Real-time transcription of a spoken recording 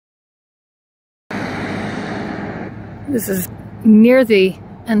This is near the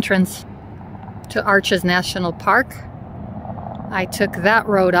entrance to Arches National Park. I took that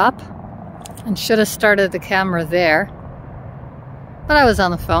road up and should have started the camera there, but I was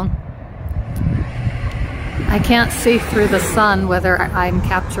on the phone. I can't see through the sun whether I'm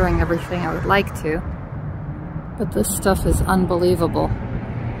capturing everything I would like to, but this stuff is unbelievable.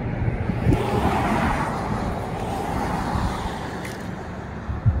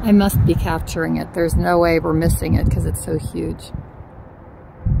 I must be capturing it. There's no way we're missing it because it's so huge.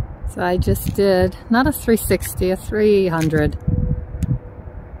 So I just did, not a 360, a 300.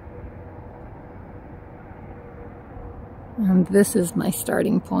 And this is my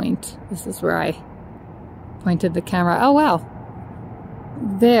starting point. This is where I pointed the camera. Oh wow.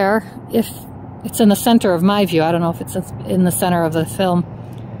 There, if it's in the center of my view, I don't know if it's in the center of the film,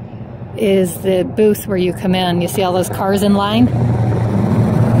 is the booth where you come in. You see all those cars in line?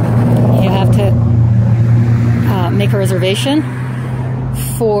 You have to make a reservation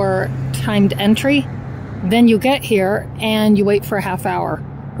for timed entry. Then you get here and you wait for a half hour,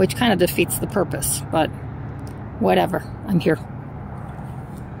 which kind of defeats the purpose, but whatever, I'm here.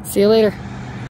 See you later.